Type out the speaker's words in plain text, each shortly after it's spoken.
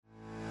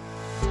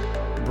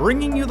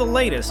Bringing you the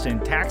latest in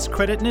tax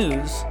credit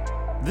news,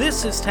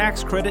 this is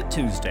Tax Credit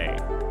Tuesday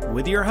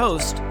with your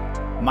host,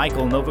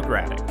 Michael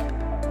Novogradac.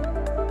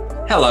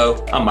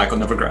 Hello, I'm Michael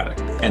Novogradac,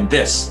 and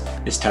this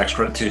is Tax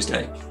Credit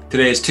Tuesday.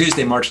 Today is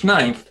Tuesday, March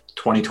 9th,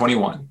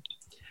 2021.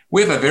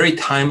 We have a very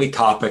timely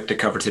topic to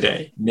cover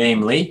today,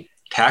 namely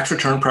tax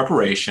return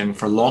preparation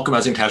for low-income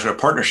housing tax credit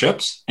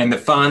partnerships and the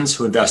funds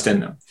who invest in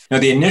them. Now,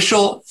 the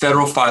initial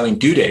federal filing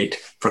due date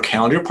for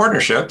calendar year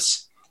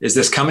partnerships is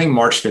this coming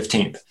March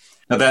 15th.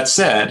 Now, that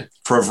said,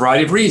 for a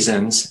variety of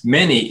reasons,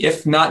 many,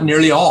 if not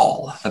nearly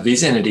all, of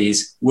these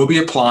entities will be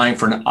applying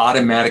for an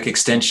automatic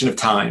extension of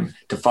time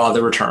to file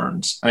their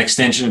returns, an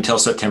extension until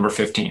September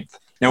 15th.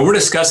 Now, we're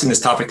discussing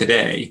this topic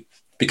today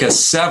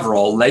because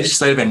several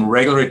legislative and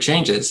regulatory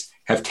changes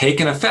have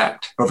taken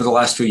effect over the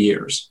last few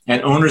years,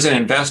 and owners and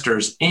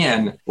investors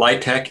in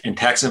LIHTC and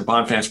tax-exempt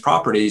bond finance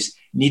properties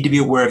need to be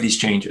aware of these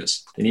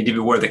changes. They need to be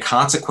aware of the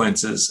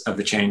consequences of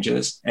the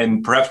changes,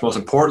 and perhaps most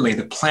importantly,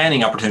 the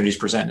planning opportunities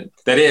presented.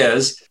 That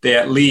is, they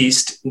at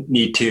least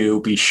need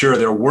to be sure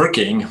they're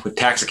working with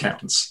tax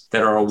accountants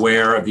that are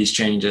aware of these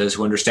changes,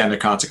 who understand their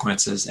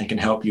consequences, and can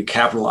help you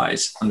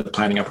capitalize on the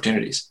planning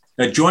opportunities.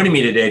 Now, joining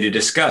me today to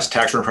discuss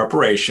tax return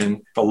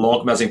preparation for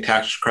low-income housing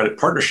tax credit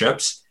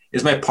partnerships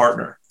is my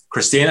partner,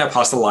 Christina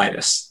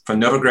Apostolitis from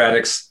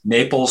Novogradac's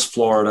Naples,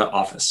 Florida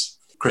office.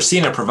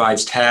 Christina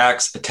provides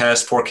tax,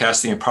 attest,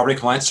 forecasting, and property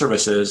compliance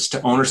services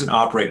to owners and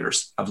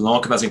operators of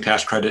low-income housing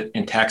tax credit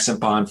and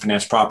tax-exempt bond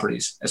finance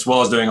properties, as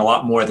well as doing a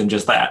lot more than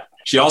just that.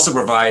 She also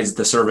provides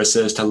the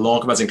services to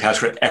low-income housing tax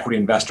credit equity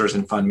investors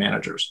and fund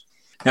managers.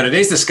 Now,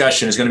 today's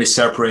discussion is going to be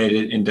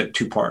separated into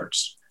two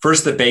parts.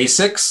 First, the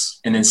basics,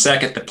 and then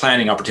second, the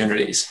planning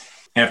opportunities.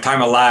 And if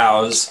time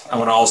allows, I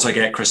want to also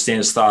get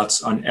Christina's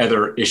thoughts on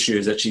other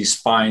issues that she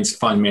finds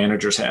fund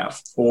managers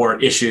have,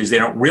 or issues they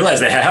don't realize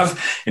they have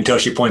until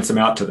she points them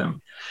out to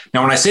them.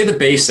 Now, when I say the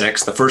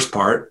basics, the first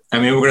part,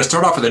 we're going to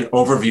start off with an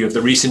overview of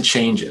the recent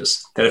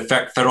changes that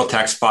affect federal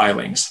tax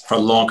filings for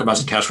low-income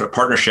housing tax credit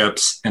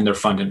partnerships and their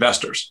fund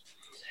investors.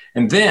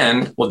 And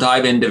then we'll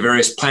dive into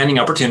various planning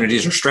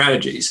opportunities or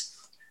strategies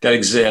that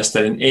exist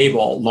that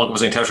enable low-income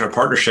housing tax credit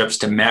partnerships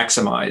to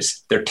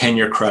maximize their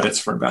 10-year credits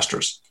for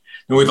investors.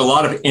 And we have a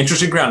lot of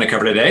interesting ground to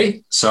cover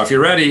today. So if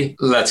you're ready,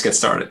 let's get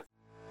started.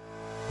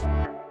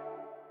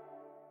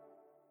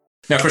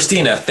 Now,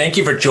 Christina, thank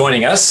you for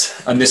joining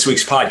us on this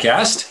week's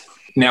podcast.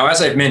 Now,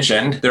 as I've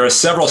mentioned, there are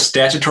several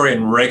statutory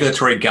and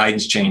regulatory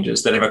guidance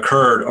changes that have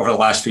occurred over the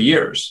last few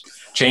years.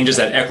 Changes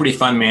that equity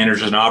fund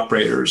managers and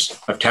operators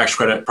of tax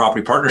credit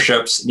property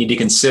partnerships need to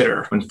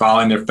consider when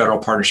filing their federal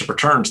partnership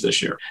returns this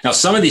year. Now,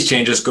 some of these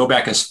changes go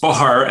back as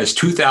far as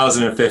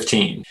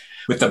 2015.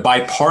 With the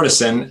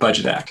Bipartisan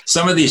Budget Act.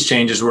 Some of these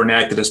changes were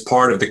enacted as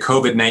part of the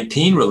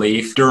COVID-19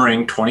 relief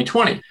during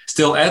 2020.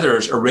 Still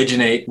others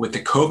originate with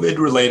the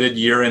COVID-related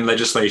year-end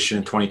legislation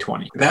in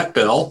 2020. That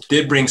bill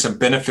did bring some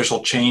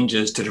beneficial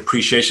changes to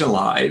depreciation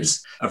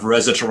lives of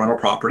residential rental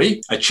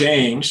property, a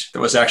change that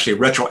was actually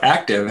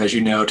retroactive, as you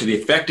know, to the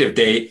effective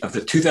date of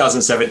the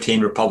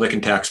 2017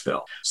 Republican tax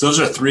bill. So those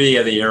are three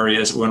of the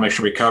areas we want to make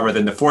sure we cover.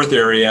 Then the fourth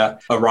area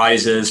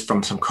arises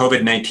from some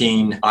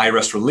COVID-19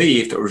 IRS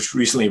relief that was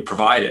recently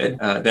provided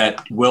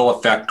that will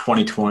affect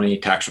 2020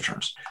 tax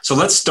returns. So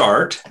let's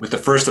start with the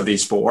first of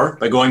these four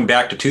by going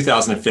back to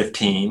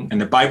 2015 and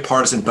the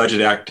Bipartisan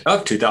Budget Act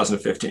of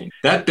 2015.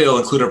 That bill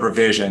included a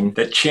provision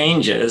that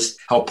changes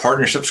how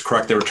partnerships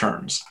correct their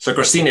returns. So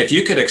Christina, if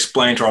you could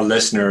explain to our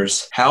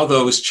listeners how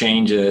those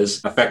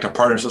changes affect a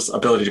partnership's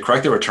ability to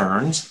correct their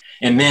returns,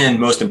 and then,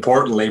 most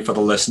importantly for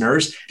the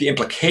listeners, the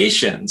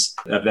implications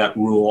of that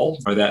rule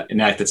or that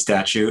enacted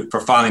statute for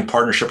filing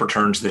partnership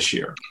returns this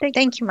year.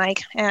 Thank you,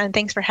 Mike. And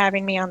thanks for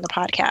having me on the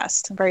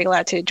podcast. I'm very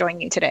glad to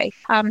join you today.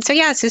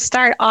 To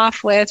start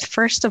off with,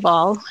 first of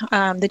all,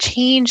 the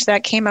change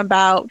that came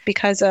about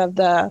because of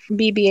the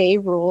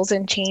BBA rules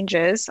and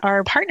changes,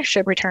 our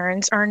partnership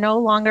returns are no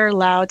longer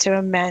allowed to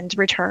amend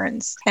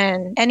returns.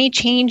 And any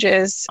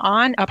changes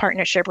on a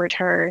partnership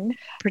return,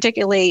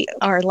 particularly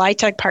our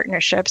LIHTC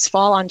partnerships,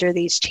 fall under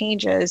these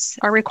changes,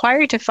 are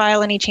required to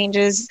file any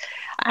changes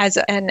as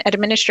an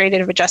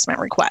administrative adjustment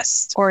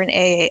request or an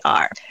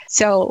AAR.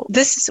 So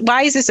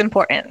why is this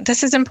important?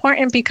 This is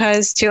important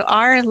because to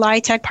our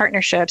LIHTC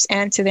partnerships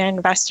and to the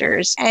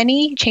investors,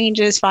 any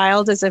changes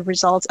filed as a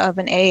result of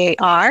an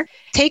AAR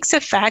takes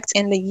effect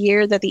in the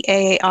year that the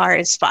AAR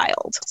is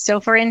filed. So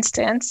for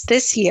instance,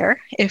 this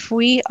year, if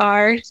we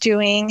are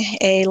doing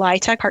a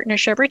LIHTC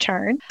partnership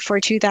return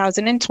for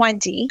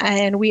 2020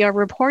 and we are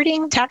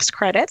reporting tax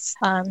credits,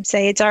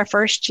 say it's our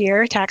first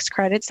year tax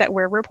credits that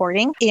we're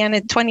reporting, and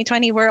in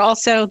 2020,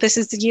 this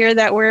is the year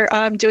that we're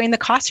doing the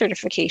cost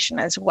certification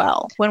as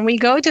well. When we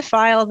go to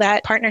file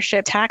that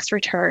partnership tax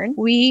return,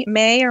 we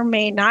may or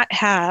may not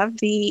have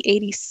the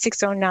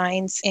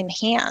 8609s in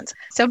hand.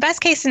 So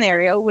best case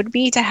scenario would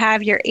be to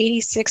have your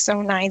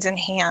 8609s in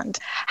hand.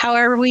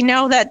 However, we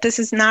know that this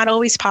is not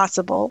always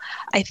possible.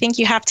 I think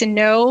you have to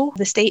know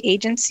the state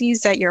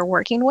agencies that you're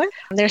working with.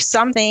 There's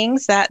some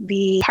things that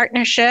the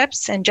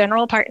partnerships and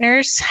general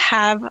partners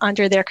have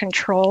under their their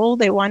control.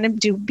 They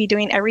want to be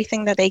doing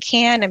everything that they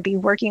can and be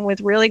working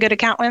with really good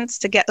accountants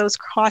to get those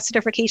cost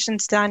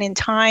certifications done in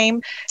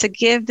time, to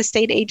give the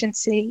state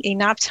agency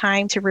enough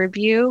time to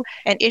review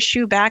and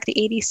issue back the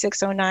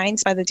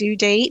 8609s by the due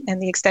date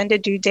and the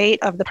extended due date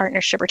of the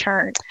partnership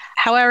return.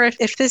 However,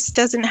 if this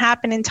doesn't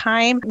happen in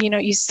time,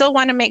 you still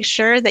want to make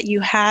sure that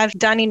you have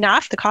done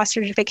enough. The cost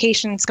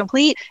certification is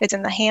complete. It's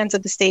in the hands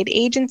of the state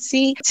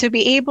agency to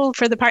be able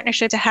for the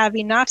partnership to have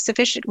enough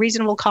sufficient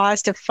reasonable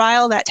cause to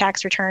file that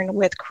tax return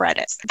with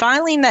credits.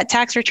 Filing that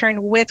tax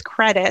return with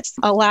credits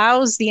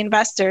allows the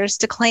investors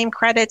to claim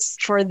credits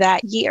for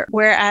that year.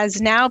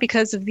 Whereas now,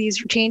 because of these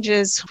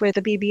changes with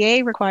the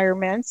BBA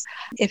requirements,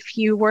 if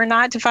you were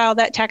not to file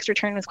that tax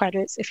return with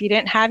credits, if you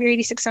didn't have your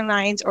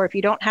 8609s, or if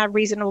you don't have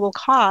reasonable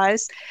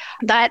cause,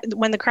 that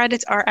when the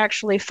credits are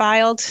actually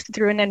filed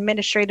through an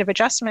administrative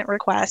adjustment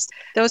request,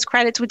 those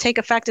credits would take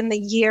effect in the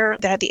year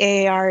that the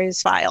AAR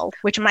is filed,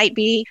 which might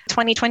be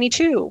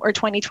 2022 or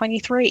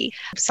 2023.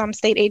 Some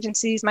state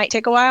agencies might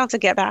take a while to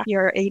get back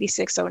your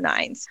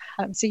 8609s.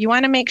 So you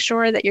want to make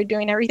sure that you're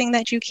doing everything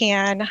that you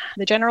can.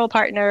 The general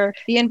partner,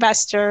 the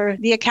investor,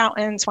 the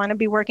accountants want to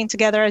be working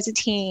together as a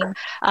team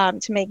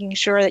to making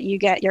sure that you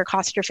get your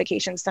cost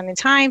certifications done in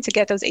time to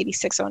get those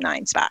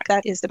 8609s back.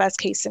 That is the best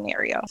case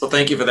scenario. So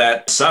thank you for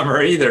that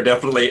summary. There are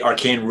definitely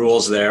arcane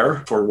rules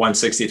there for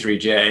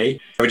 163J.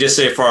 I would just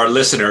say for our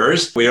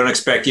listeners, we don't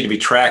expect you to be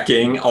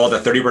tracking all the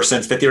 30%,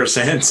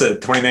 50%,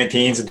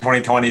 2019s and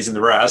 2020s and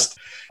the rest.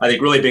 I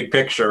think really big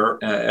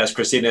picture, as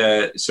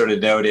Christina sort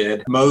of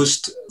noted,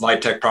 most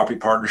LIHTC property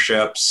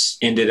partnerships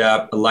ended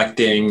up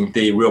electing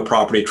the real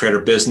property trader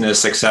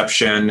business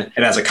exception.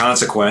 And as a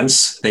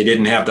consequence, they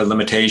didn't have the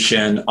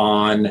limitation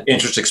on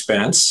interest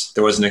expense.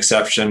 There was an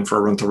exception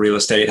for rental real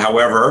estate.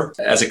 However,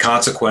 as a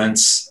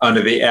consequence,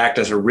 under the act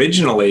as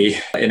originally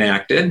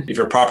enacted, if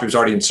your property was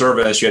already in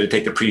service, you had to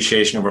take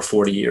depreciation over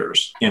 40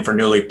 years. And for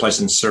newly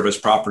placed in service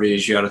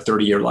properties, you had a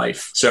 30-year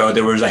life. So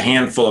there was a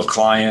handful of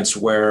clients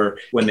where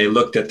when they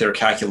looked at their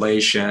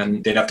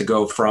calculation, they'd have to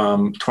go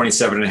from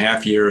 27 and a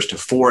half years to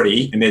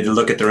 40, and they had to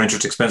look at their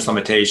interest expense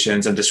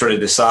limitations and to sort of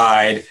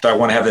decide, do I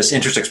want to have this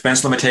interest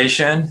expense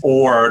limitation,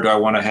 or do I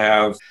want to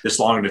have this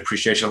longer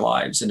depreciation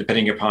lives? And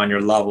depending upon your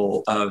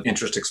level of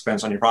interest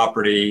expense on your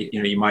property,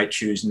 you might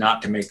choose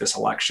not to make this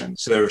election.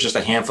 So there was just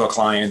a handful of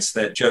clients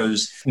that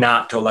chose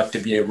not to elect to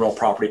be a real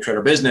property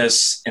trader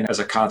business. And as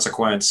a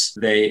consequence,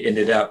 they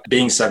ended up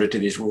being subject to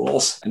these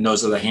rules. And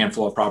those are the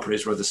handful of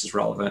properties where this is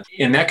relevant.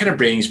 And that kind of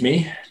brings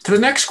me to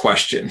the next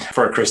question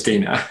for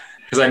Christina.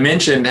 Because I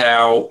mentioned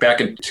how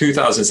back in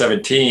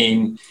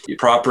 2017,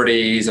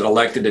 properties that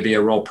elected to be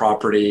a real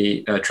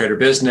property trader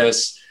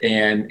business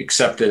and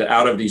accepted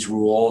out of these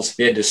rules,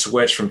 they had to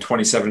switch from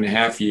 27 and a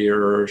half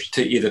years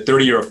to either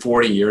 30 or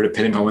 40 year,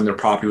 depending on when their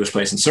property was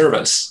placed in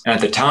service. And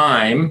at the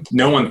time,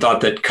 no one thought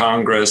that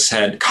Congress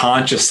had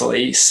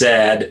consciously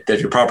said that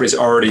if your property is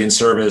already in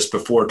service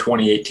before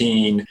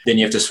 2018, then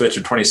you have to switch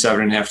from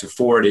 27 and a half to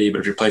 40. But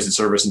if you're placed in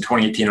service in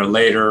 2018 or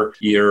later,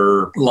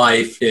 your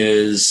life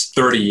is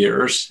 30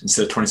 years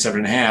instead of 27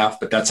 and a half.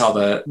 But that's how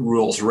the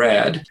rules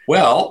read.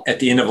 Well, at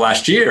the end of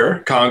last year,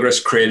 Congress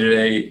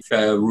created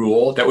a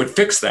rule that would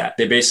fix that.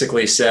 They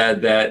basically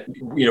said that,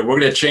 we're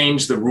going to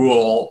change the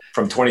rule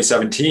from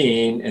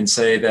 2017 and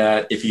say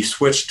that if you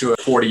switch to a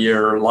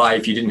 40-year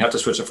life, you didn't have to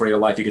switch to 40-year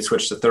life, you could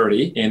switch to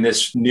 30. And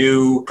this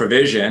new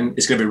provision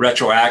is going to be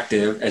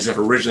retroactive as if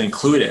originally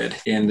included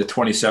in the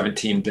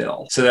 2017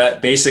 bill. So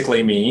that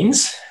basically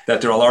means that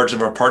there are a large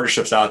number of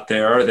partnerships out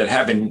there that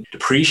have been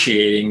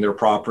depreciating their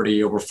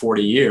property over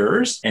 40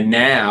 years. And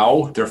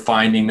now they're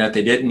finding that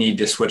they didn't need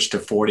to switch to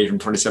 40 from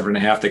 27 and a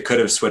half. They could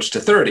have switched to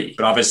 30,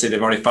 but obviously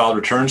they've already filed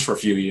returns for a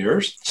few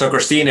years. So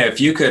Christina, if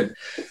you could,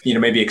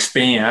 maybe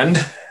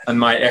expand on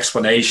my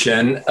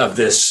explanation of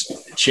this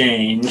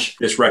change,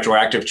 this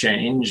retroactive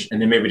change,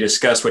 and then maybe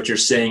discuss what you're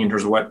seeing in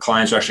terms of what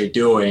clients are actually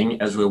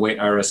doing as we await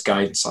IRS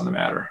guidance on the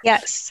matter.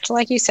 Yes.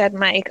 Like you said,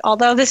 Mike,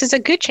 although this is a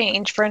good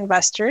change for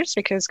investors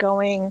because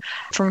going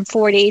from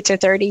 40 to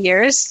 30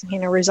 years,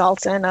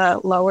 results in a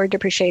lower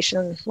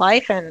depreciation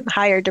life and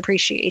higher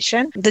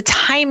depreciation. The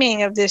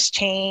timing of this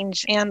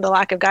change and the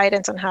lack of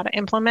guidance on how to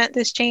implement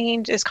this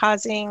change is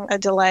causing a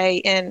delay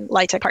in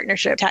LIHTC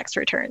partnership tax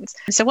returns.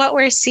 So what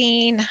we're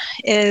seeing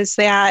is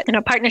that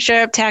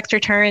partnership tax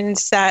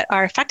returns that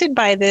are affected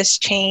by this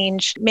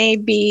change may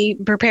be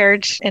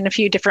prepared in a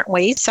few different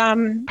ways.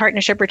 Some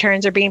partnership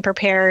returns are being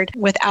prepared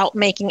without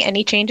making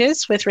any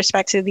changes with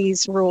respect to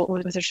these rules,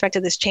 with respect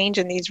to this change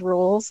in these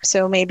rules.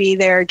 So maybe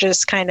they're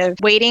just kind of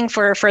waiting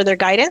for further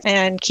guidance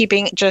and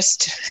keeping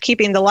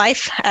the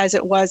life as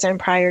it was in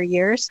prior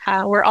years.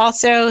 We're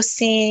also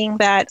seeing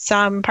that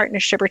some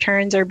partnership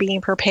returns are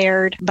being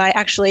prepared by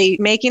actually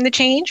making the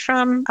change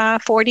from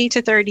 40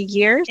 to 30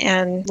 years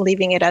and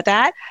leaving it at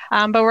that.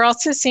 But we're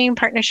also seeing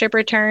partnership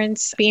partnership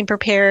returns, being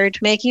prepared,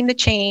 making the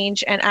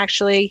change, and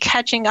actually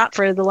catching up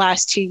for the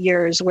last 2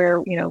 years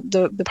where,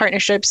 the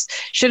partnerships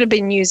should have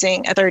been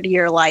using a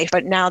 30-year life,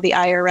 but now the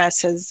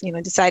IRS has,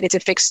 decided to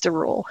fix the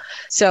rule.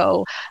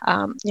 So,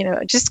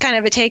 just kind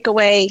of a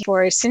takeaway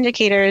for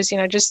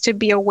syndicators, just to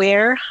be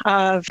aware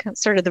of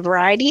sort of the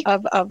variety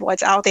of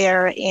what's out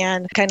there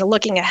and kind of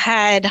looking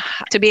ahead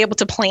to be able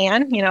to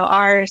plan.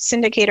 Our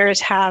syndicators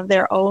have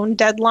their own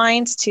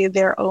deadlines to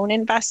their own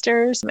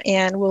investors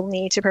and will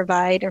need to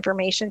provide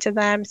information to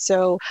them.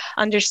 So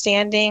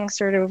understanding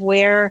sort of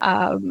where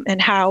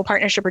and how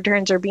partnership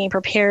returns are being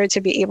prepared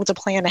to be able to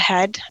plan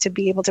ahead, to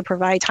be able to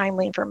provide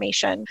timely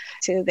information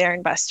to their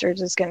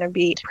investors is going to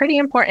be pretty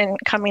important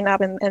coming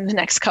up in the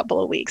next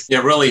couple of weeks.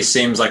 It really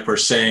seems like we're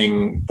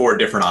seeing 4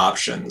 different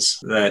options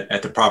that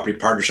at the property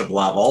partnership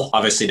level,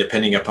 obviously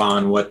depending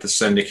upon what the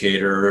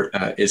syndicator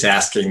is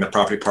asking the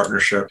property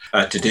partnership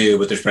to do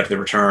with respect to the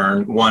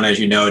return. One, as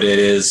you noted,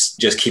 is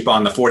just keep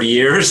on the 40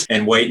 years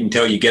and wait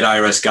until you get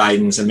IRS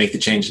guidance and make the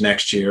change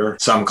next year.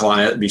 Some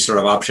client be sort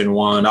of option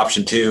 1.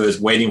 Option 2 is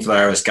waiting for the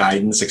IRS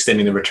guidance,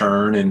 extending the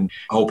return and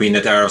hoping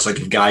that the IRS will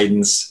give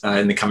guidance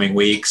in the coming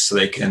weeks so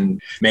they can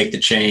make the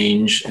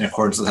change in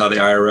accordance with how the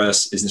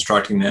IRS is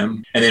instructing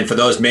them. And then for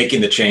those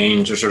making the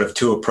change, there's sort of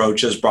 2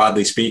 approaches,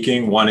 broadly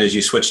speaking. One is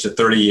you switch to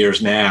 30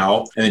 years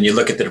now, and then you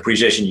look at the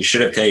depreciation you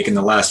should have taken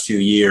the last few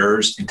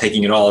years and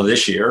taking it all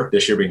this year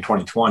being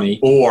 2020,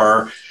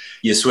 or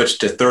you switch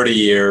to 30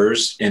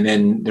 years and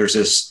then there's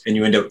this, and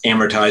you end up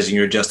amortizing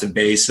your adjusted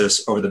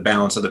basis over the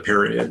balance of the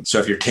period. So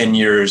if you're 10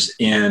 years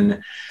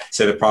in,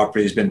 say the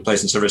property has been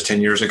placed in service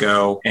 10 years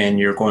ago and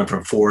you're going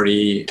from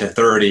 40 to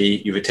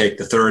 30, you would take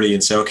the 30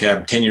 and say, okay,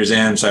 I'm 10 years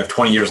in, so I have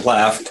 20 years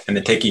left, and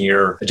then taking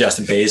your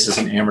adjusted basis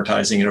and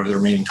amortizing it over the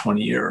remaining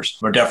 20 years.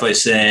 We're definitely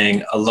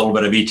seeing a little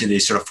bit of each of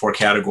these sort of 4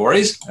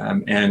 categories.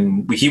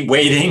 And we keep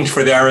waiting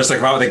for the IRS to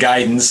come out with the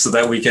guidance so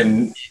that we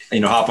can,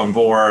 hop on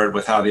board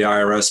with how the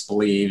IRS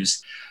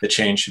believes the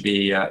change should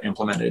be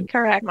implemented.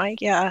 Correct,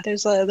 Mike. Yeah,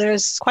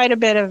 there's quite a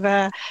bit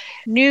of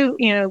new,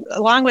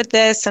 along with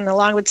this and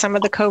along with some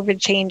of the COVID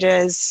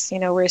changes,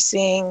 we're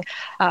seeing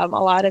a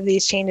lot of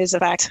these changes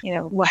affect,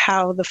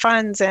 how the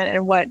funds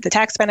and what the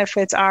tax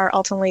benefits are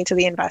ultimately to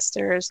the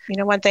investors.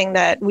 One thing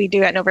that we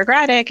do at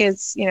Novogradac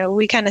is,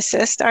 we can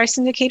assist our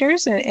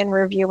syndicators in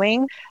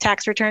reviewing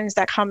tax returns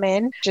that come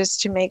in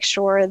just to make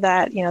sure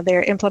that,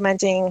 they're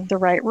implementing the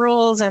right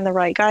rules and the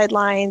right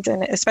guidelines.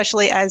 And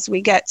especially as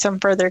we get some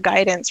further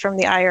guidance from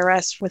the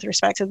IRS with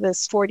respect to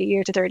this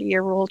 40-year to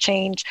 30-year rule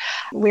change,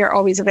 we are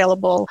always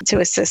available to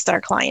assist our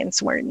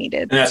clients where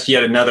needed. And that's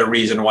yet another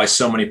reason why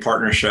so many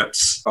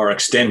partnerships are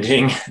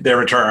extending their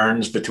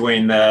returns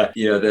between the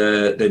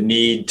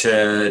need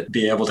to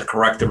be able to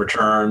correct the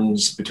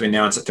returns between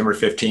now and September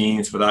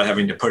 15th without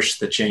having to push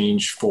the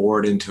change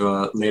forward into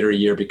a later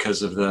year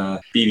because of the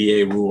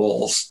BBA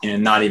rules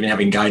and not even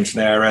having guidance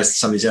from the IRS and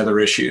some of these other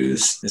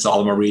issues. It's all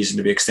the more reason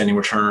to be extending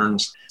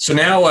returns. So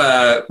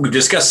now we've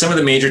discussed some of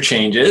the major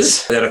changes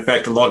that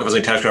affect the local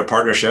tax credit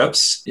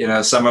partnerships,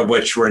 some of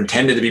which were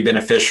intended to be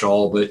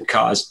beneficial, but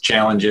caused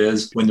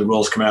challenges when the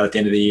rules come out at the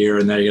end of the year,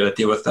 and then you got to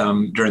deal with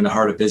them during the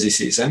heart of busy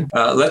season.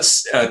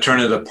 Let's turn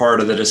to the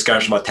part of the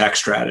discussion about tax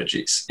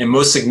strategies. And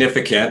most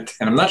significant,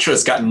 and I'm not sure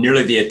it's gotten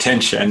nearly the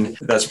attention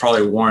that's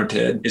probably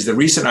warranted, is the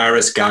recent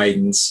IRS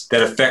guidance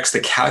that affects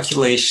the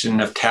calculation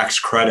of tax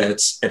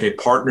credits if a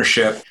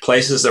partnership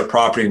places their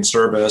property in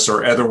service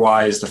or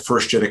otherwise the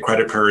first year of the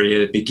credit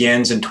period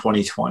begins in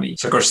 2020.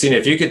 So Christina,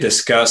 if you could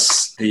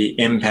discuss the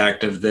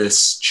impact of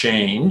this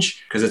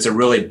change, because it's a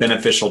really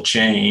beneficial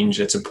change.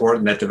 It's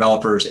important that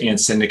developers and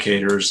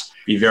syndicators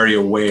be very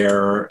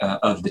aware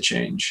of the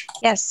change.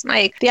 Yes,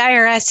 Mike. The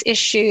IRS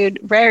issued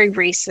very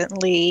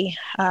recently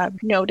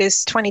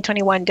Notice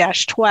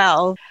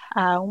 2021-12,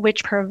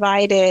 which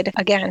provided,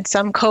 again,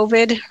 some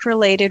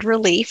COVID-related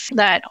relief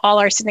that all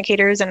our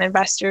syndicators and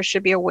investors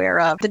should be aware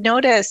of. The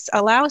notice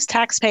allows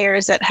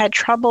taxpayers that had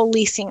trouble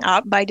leasing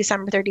up by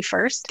December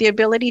 31st the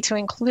ability to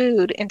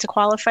include into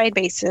qualified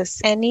basis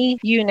any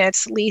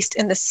units leased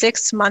in the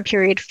 6-month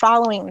period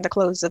following the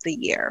close of the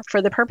year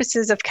for the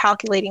purposes of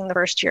calculating the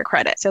first year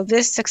credit. So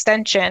this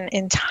extension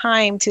in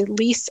time to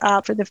lease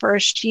up for the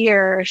first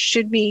year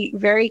should be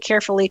very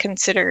carefully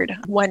considered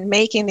when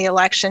making the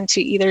election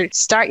to either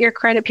start your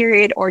credit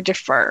period or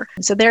defer.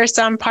 So there are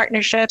some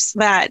partnerships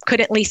that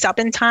couldn't lease up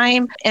in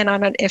time.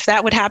 And if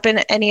that would happen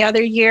any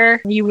other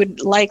year, you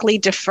would likely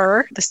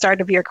defer the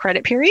start of your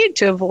credit period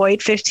to avoid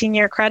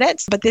 15-year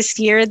credits. But this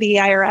year, the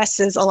IRS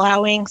is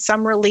allowing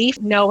some relief,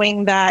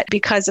 knowing that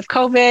because of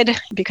COVID,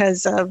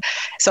 because of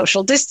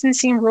social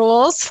distancing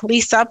rules,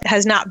 lease up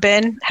has not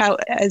been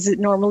as it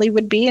normally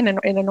would be in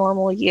a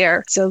normal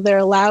year. So they're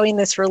allowing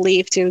this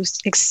relief to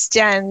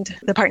extend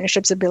the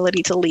partnership's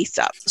ability to lease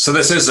up. So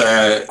this is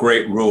a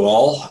great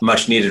rule,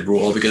 much needed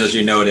rule, because as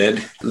you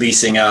noted,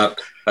 leasing up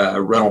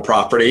rental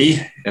property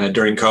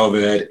during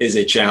COVID is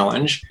a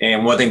challenge.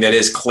 And one thing that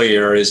is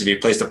clear is if you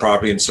place the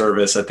property in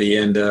service at the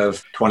end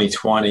of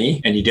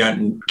 2020 and you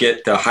don't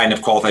get the high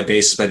enough qualified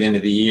basis by the end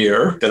of the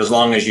year, that as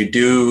long as you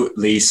do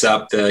lease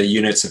up the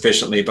unit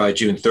sufficiently by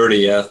June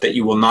 30th, that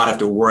you will not have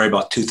to worry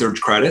about 2/3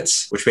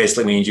 credits, which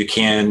basically means you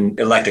can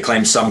elect to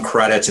claim some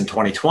credits in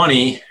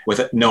 2020 with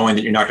it knowing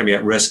that you're not going to be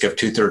at risk of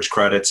 2/3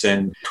 credits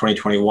in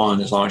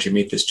 2021 as long as you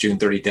meet this June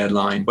 30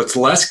 deadline. What's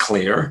less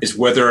clear is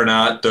whether or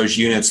not those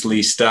units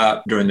leased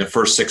up during the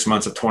first 6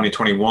 months of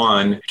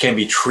 2021 can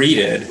be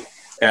treated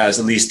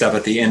as leased up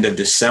at the end of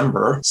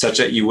December, such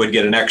that you would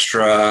get an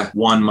extra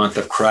 1 month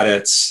of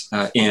credits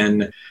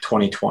in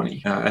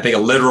 2020. I think a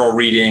literal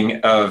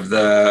reading of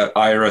the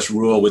IRS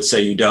rule would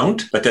say you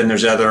don't, but then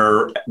there's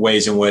other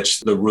ways in which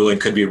the ruling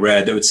could be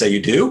read that would say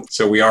you do.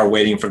 So we are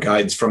waiting for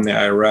guidance from the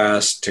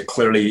IRS to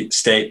clearly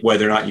state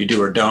whether or not you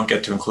do or don't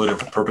get to include it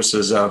for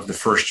purposes of the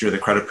first year of the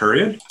credit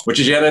period, which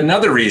is yet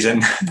another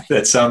reason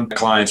that some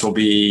clients will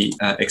be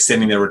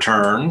extending their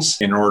returns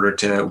in order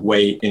to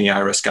wait any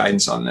IRS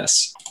guidance on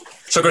this.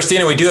 So,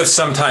 Christina, we do have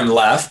some time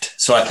left,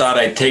 so I thought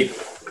I'd take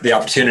the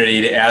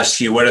opportunity to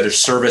ask you what other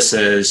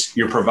services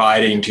you're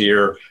providing to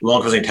your loan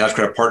closing tax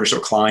credit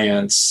partnership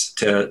clients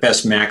to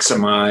best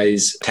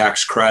maximize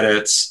tax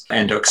credits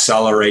and to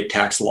accelerate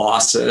tax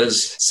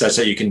losses such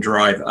that you can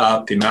drive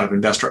up the amount of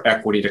investor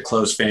equity to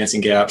close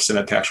financing gaps in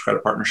a tax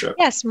credit partnership.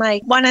 Yes,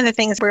 Mike. One of the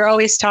things we're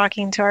always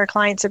talking to our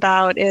clients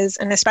about is,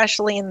 and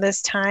especially in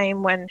this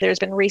time when there's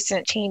been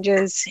recent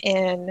changes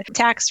in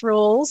tax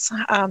rules,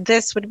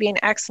 this would be an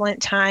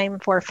excellent time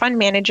for fund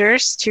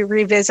managers to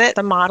revisit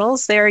the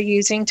models they're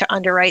using to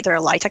underwrite their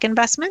LIHTC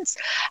investments,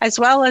 as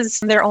well as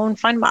their own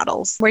fund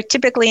models. We're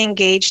typically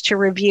engaged to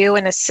review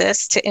and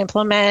assist to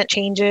implement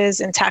changes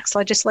in tax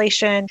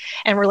legislation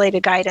and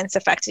related guidance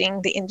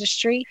affecting the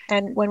industry.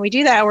 And when we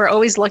do that, we're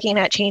always looking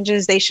at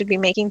changes they should be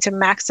making to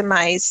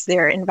maximize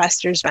their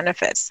investors'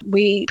 benefits.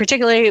 We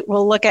particularly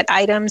will look at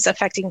items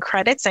affecting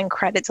credits and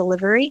credit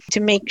delivery to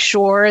make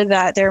sure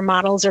that their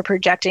models are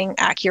projecting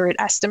accurate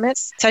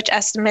estimates such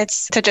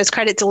as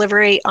credit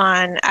delivery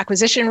on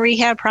acquisition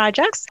rehab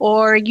projects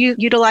or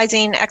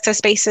utilizing excess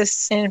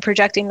basis in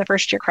projecting the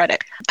first year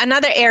credit.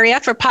 Another area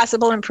for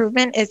possible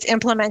improvement is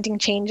implementing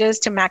changes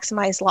to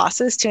maximize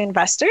losses to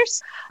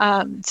investors.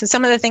 So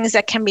some of the things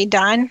that can be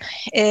done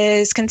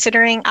is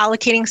considering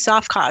allocating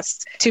soft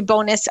costs to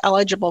bonus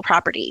eligible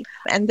property.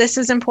 And this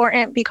is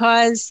important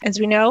because, as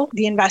we know,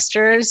 the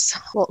investors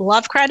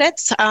love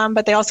credits,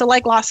 but they also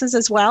like losses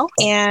as well.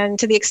 And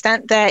to the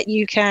extent that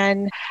you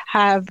can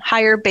have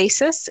higher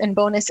basis in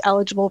bonus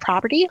eligible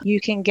property, you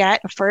can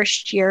get a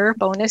first year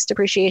bonus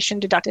depreciation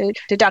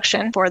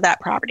deduction for that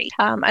property.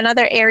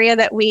 Another area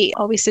that we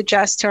always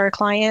suggest to our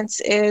clients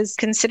is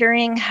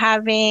considering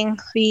having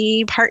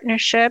the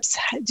partnerships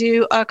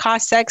do a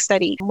cost seg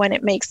study when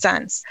it makes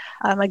sense.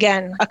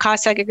 Again, a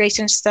cost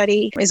segregation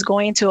study is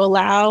going to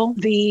allow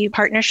the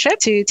partnership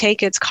to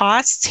take its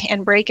costs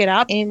and break it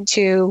up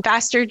into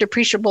faster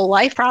depreciable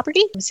life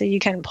property. So you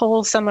can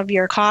pull some of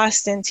your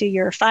costs into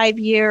your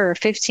 5-year or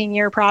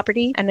 15-year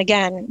property. And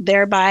again,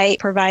 thereby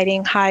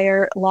providing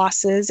higher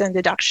losses and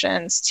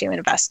deductions to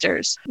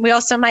investors. We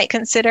also might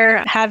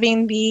consider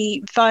having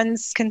the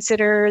funds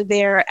consider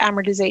their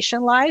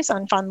amortization lives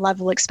on fund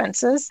level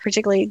expenses,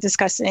 particularly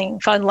discussing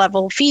fund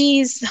level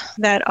fees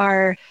that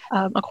are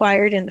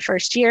acquired in the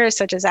first year,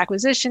 such as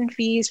acquisition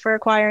fees for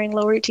acquiring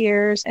lower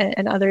tiers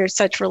and other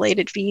such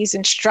related fees,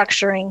 and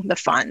structuring the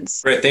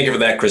funds. Great. Thank you for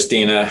that,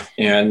 Christina.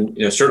 And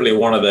certainly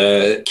one of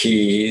the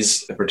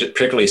keys,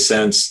 particularly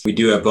since we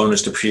do have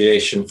bonus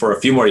depreciation for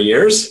a few more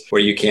years,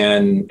 where you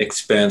can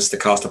expense the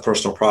cost of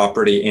personal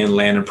property and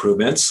land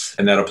improvements.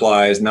 And that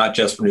applies not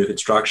just for new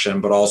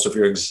construction, but also if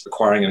you're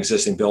acquiring an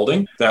existing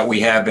building, that we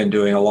have been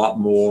doing a lot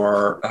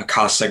more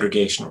cost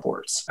segregation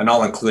reports. And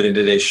I'll include in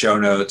today's show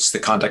notes the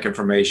contact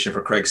information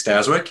for Craig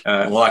Staswick.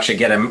 We'll actually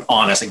get him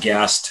on as a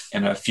guest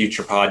in a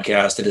future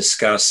podcast to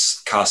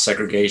discuss cost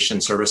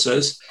segregation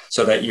services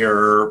so that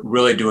you're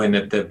really doing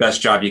the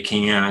best job you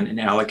can in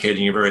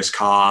allocating your various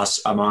costs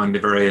among the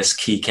various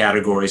key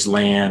categories: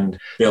 land,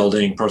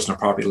 building, personal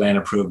property, land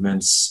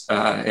improvements,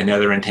 and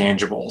other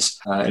intangibles.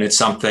 And it's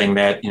something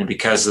that,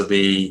 because of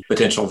the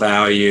potential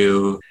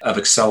value of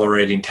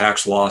accelerating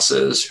tax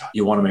losses,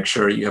 you want to make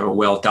sure you have a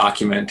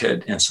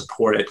well-documented and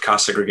supported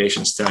cost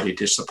segregation study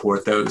to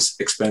support those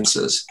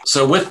expenses.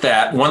 So with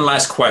that, one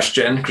last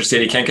question.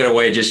 Christina, you can't get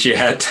away just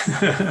yet.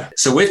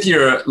 So with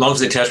your loan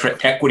closing tax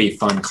credit equity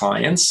fund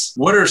clients,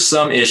 what are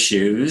some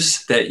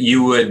issues that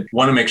you would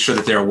want to make sure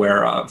that they're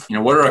aware of?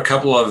 What are a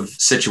couple of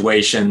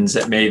situations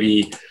that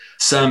maybe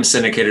some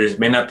syndicators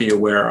may not be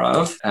aware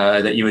of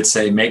that you would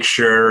say, make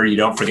sure you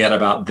don't forget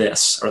about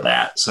this or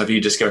that? So if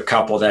you just give a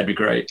couple, that'd be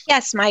great.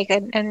 Yes, Mike.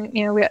 And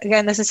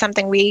again, this is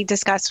something we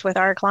discuss with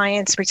our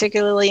clients,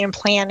 particularly in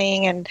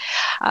planning. And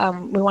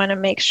we want to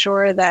make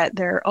sure that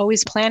they're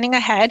always planning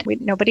ahead.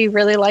 Nobody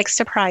really likes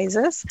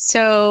surprises.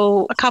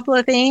 So a couple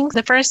of things.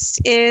 The first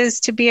is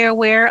to be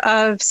aware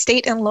of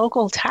state and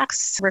local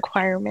tax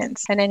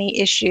requirements and any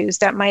issues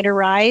that might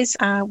arise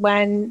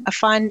when a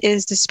fund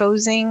is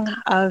disposing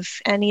of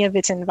any of of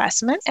its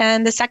investments.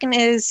 And the second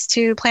is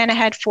to plan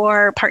ahead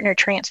for partner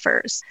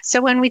transfers. So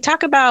when we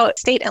talk about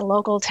state and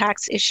local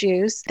tax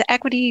issues, the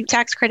equity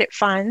tax credit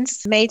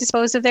funds may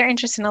dispose of their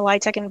interest in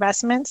Allied Tech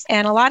investments.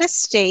 And a lot of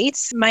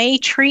states may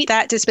treat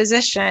that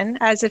disposition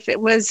as if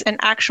it was an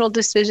actual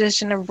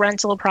disposition of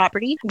rental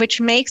property, which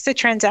makes the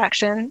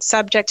transaction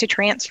subject to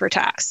transfer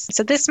tax.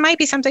 So this might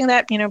be something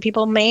that,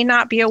 people may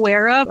not be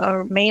aware of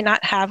or may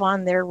not have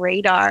on their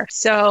radar.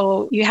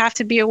 So you have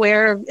to be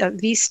aware of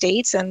these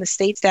states and the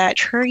states that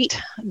treat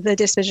the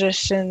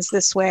dispositions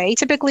this way.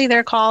 Typically,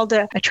 they're called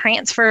a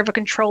transfer of a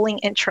controlling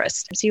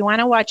interest. So you want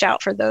to watch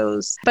out for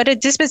those. But a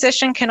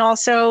disposition can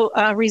also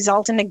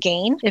result in a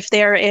gain if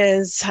there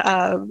is,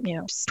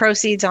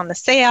 proceeds on the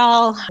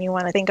sale. You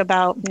want to think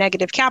about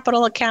negative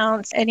capital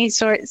accounts. Any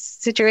sort of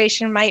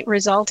situation might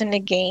result in a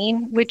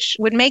gain, which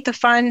would make the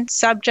fund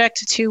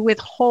subject to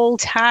withhold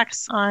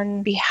tax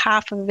on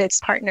behalf of its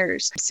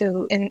partners.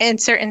 So in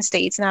certain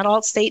states, not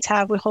all states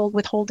have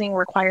withholding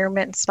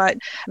requirements, but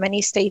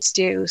many states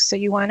do. So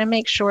you want to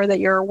make sure that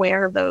you're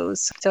aware of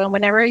those. So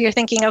whenever you're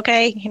thinking,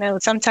 okay,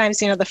 sometimes,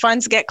 the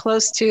funds get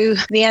close to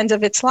the end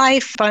of its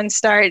life, funds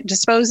start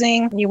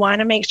disposing, you want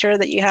to make sure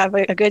that you have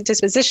a good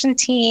disposition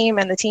team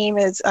and the team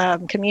is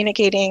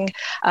communicating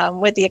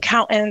with the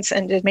accountants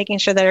and just making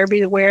sure that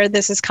everybody's aware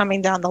this is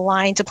coming down the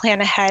line to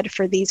plan ahead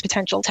for these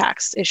potential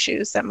tax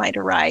issues that might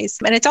arise.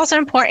 And it's also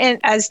important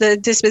as the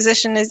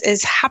disposition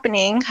is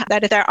happening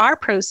that if there are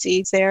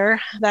proceeds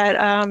there, that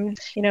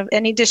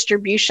any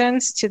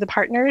distributions to the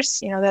partners,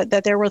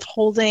 that they're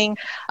withholding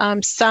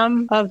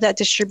some of that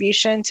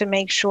distribution to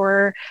make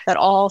sure that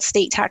all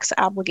state tax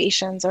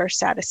obligations are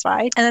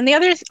satisfied. And then the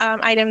other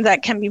item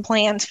that can be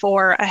planned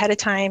for ahead of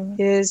time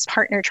is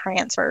partner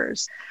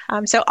transfers.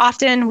 So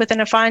often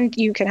within a fund,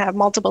 you can have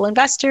multiple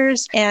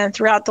investors, and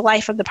throughout the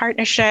life of the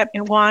partnership,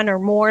 one or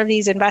more of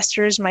these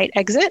investors might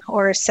exit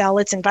or sell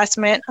its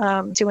investment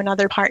to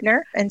another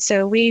partner. And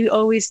so we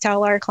always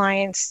tell our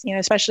clients,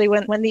 especially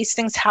when these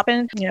things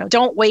happen,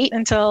 don't wait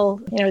until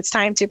it's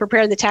time to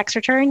prepare the tax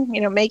return.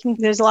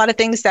 There's a lot of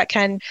things that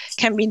can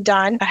be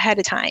done ahead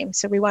of time.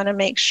 So we want to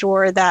make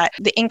sure that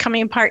the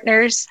incoming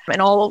partners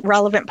and all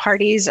relevant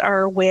parties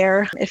are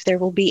aware if there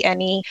will be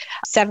any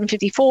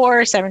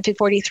 754,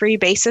 743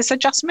 basis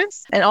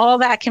adjustments, and all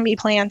that can be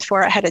planned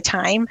for ahead of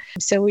time.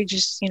 So we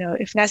just,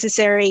 if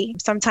necessary,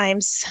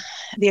 sometimes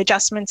the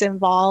adjustments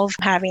involve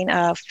having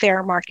a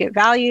fair market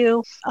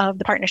value of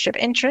the partnership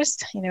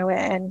interest,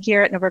 and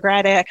here at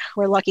Novogradac,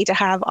 we're lucky to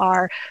have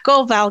our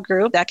GoVal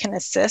group that can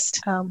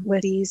assist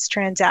with these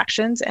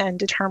transactions and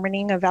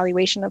determining a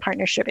valuation of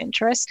partnership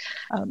interest.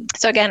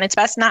 So again, it's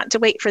best not to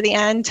wait for the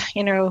end,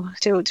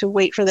 to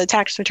wait for the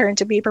tax return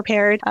to be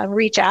prepared.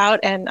 Reach out,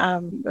 and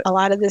a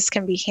lot of this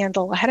can be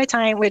handled ahead of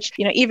time, which,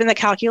 even the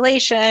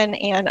calculation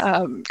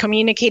and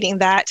communicating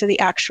that to the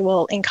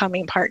actual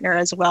incoming partner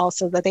as well,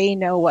 so that they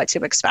know what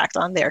to expect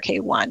on their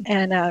K1.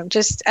 And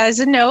just as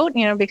a note,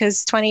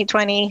 because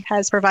 2020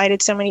 has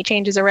provided so many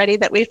changes already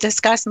that we've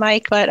discussed,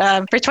 Mike, but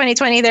for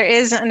 2020, there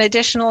is an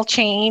additional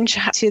change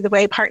to the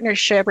way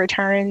partnership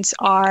returns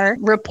are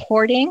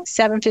reporting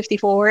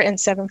 754 and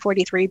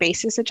 743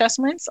 basis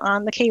adjustments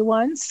on the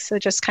K1s. So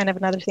just kind of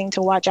another thing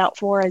to watch out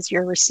for as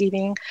you're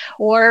receiving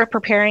or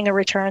preparing a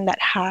return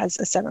that has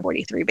a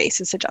 743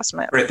 basis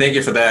adjustment. Great. Thank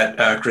you for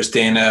that,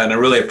 Christina. And I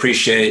really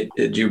appreciate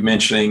you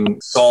mentioning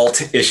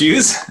SALT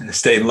issues,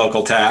 state and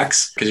local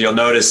tax, because you'll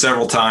notice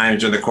several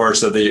times during the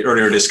course of the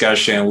earlier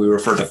discussion, we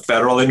refer to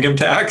federal income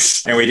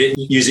tax, and we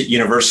didn't use it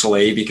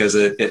universally because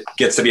it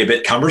gets to be a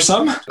bit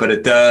cumbersome, but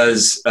it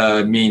does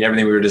mean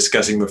everything we were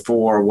discussing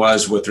before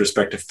was with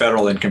respect to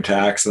federal income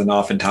tax. And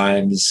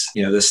oftentimes,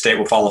 the state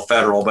will follow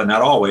federal, but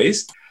not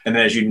always. And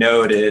then, as you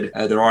noted,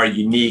 there are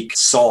unique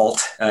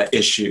SALT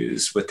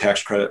issues with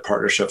tax credit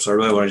partnerships. So I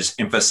really want to just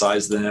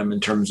emphasize them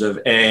in terms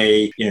of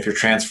if you're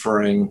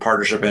transferring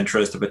partnership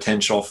interest, the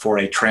potential for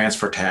a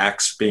transfer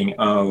tax being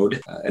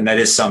owed. And that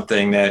is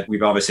something that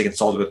we've obviously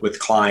consulted with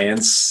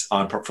clients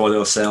on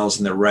portfolio sales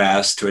and the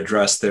rest to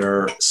address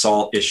their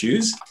SALT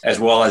issues, as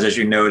well as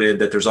you noted,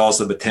 that there's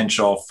also the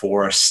potential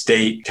for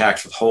state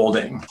tax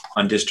withholding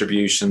on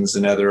distributions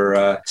and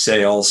other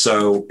sales.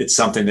 So it's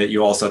something that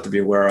you also have to be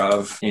aware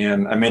of.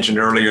 And I mentioned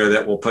earlier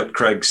that we'll put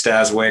Craig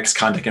Staswick's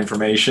contact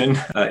information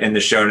in the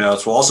show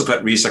notes. We'll also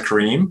put Risa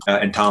Kareem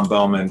and Tom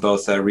Bowman.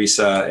 Both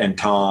Risa and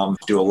Tom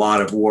do a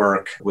lot of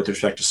work with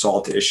respect to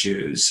SALT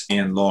issues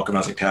and low income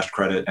housing tax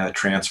credit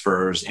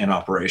transfers and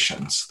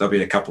operations. There'll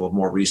be a couple of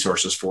more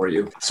resources for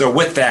you. So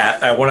with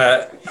that, I want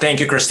to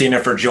thank you, Christina,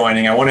 for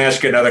joining. I want to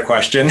ask you another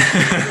question,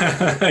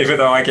 even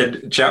though I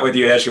could chat with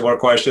you and ask you more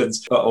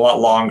questions a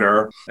lot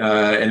longer.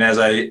 And as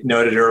I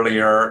noted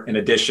earlier, in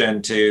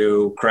addition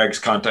to Craig's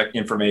contact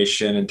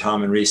information and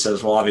Tom and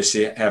Risa's, we'll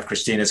obviously have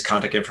Christina's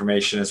contact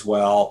information as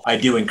well. I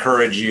do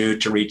encourage you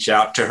to reach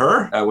out to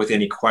her with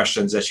any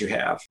questions that you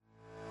have.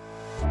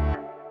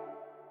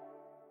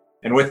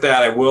 And with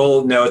that, I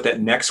will note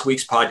that next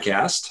week's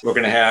podcast, we're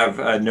going to have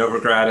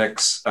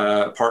Novogradic's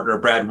partner,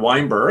 Brad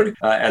Weinberg,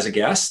 as a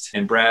guest.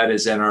 And Brad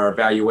is in our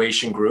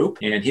evaluation group.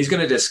 And he's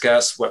going to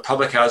discuss what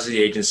public housing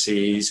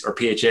agencies or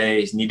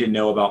PHAs need to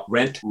know about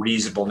rent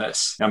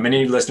reasonableness. Now,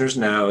 many listeners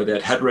know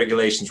that HUD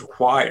regulations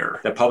require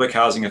that public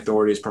housing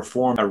authorities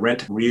perform a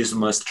rent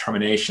reasonableness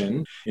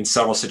determination in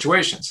several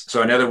situations.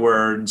 So in other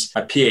words,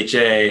 a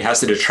PHA has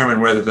to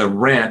determine whether the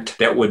rent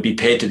that would be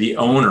paid to the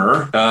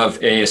owner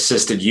of an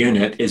assisted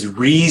unit is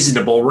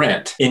reasonable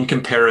rent in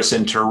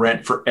comparison to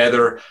rent for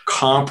other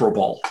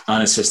comparable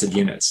unassisted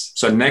units.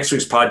 So next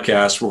week's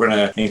podcast, we're going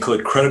to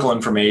include critical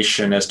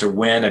information as to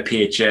when a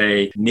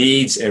PHA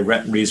needs a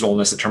rent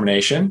reasonableness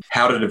determination,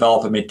 how to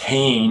develop and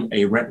maintain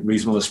a rent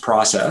reasonableness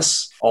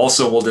process.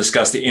 Also, we'll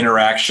discuss the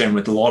interaction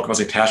with the local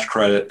housing tax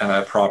credit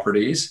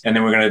properties. And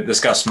then we're going to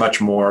discuss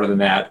much more than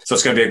that. So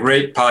it's going to be a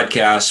great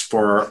podcast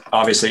for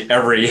obviously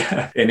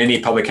any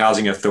public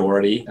housing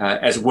authority,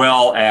 as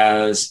well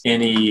as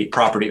any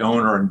property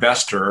owner or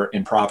investor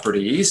in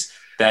properties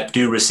that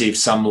do receive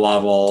some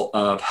level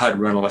of HUD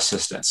rental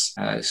assistance.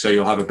 So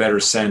you'll have a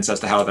better sense as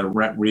to how the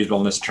rent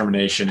reasonableness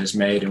determination is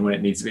made and when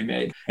it needs to be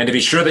made. And to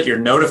be sure that you're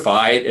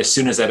notified as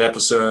soon as that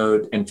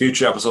episode and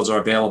future episodes are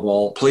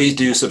available, please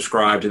do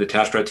subscribe to the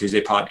Tax Credit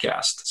Tuesday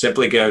podcast.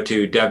 Simply go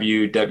to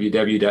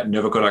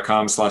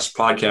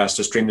www.novoco.com/podcast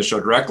to stream the show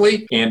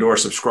directly and or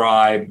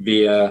subscribe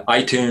via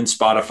iTunes,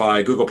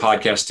 Spotify, Google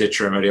Podcast,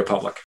 Stitcher, and Radio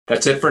Public.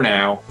 That's it for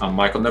now. I'm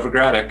Michael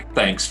Novogradic.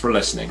 Thanks for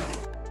listening.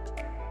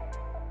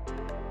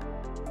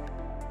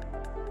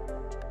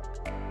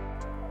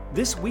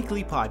 This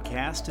weekly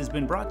podcast has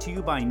been brought to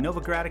you by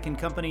Novogradic &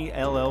 Company,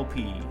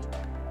 LLP.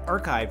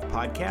 Archived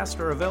podcasts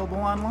are available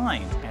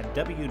online at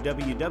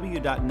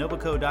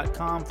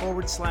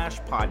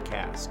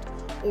www.novoco.com/podcast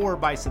or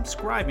by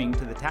subscribing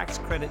to the Tax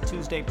Credit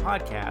Tuesday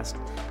podcast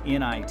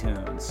in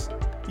iTunes.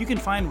 You can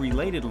find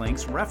related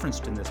links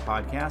referenced in this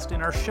podcast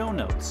in our show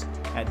notes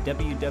at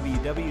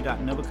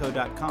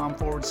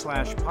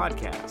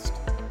www.novoco.com/podcast.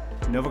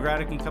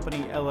 Novogradic &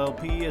 Company,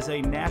 LLP is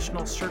a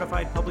national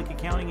certified public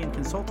accounting and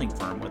consulting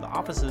firm with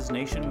offices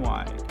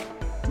nationwide.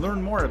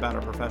 Learn more about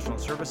our professional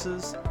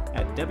services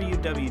at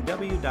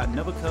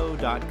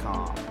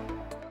www.novoco.com.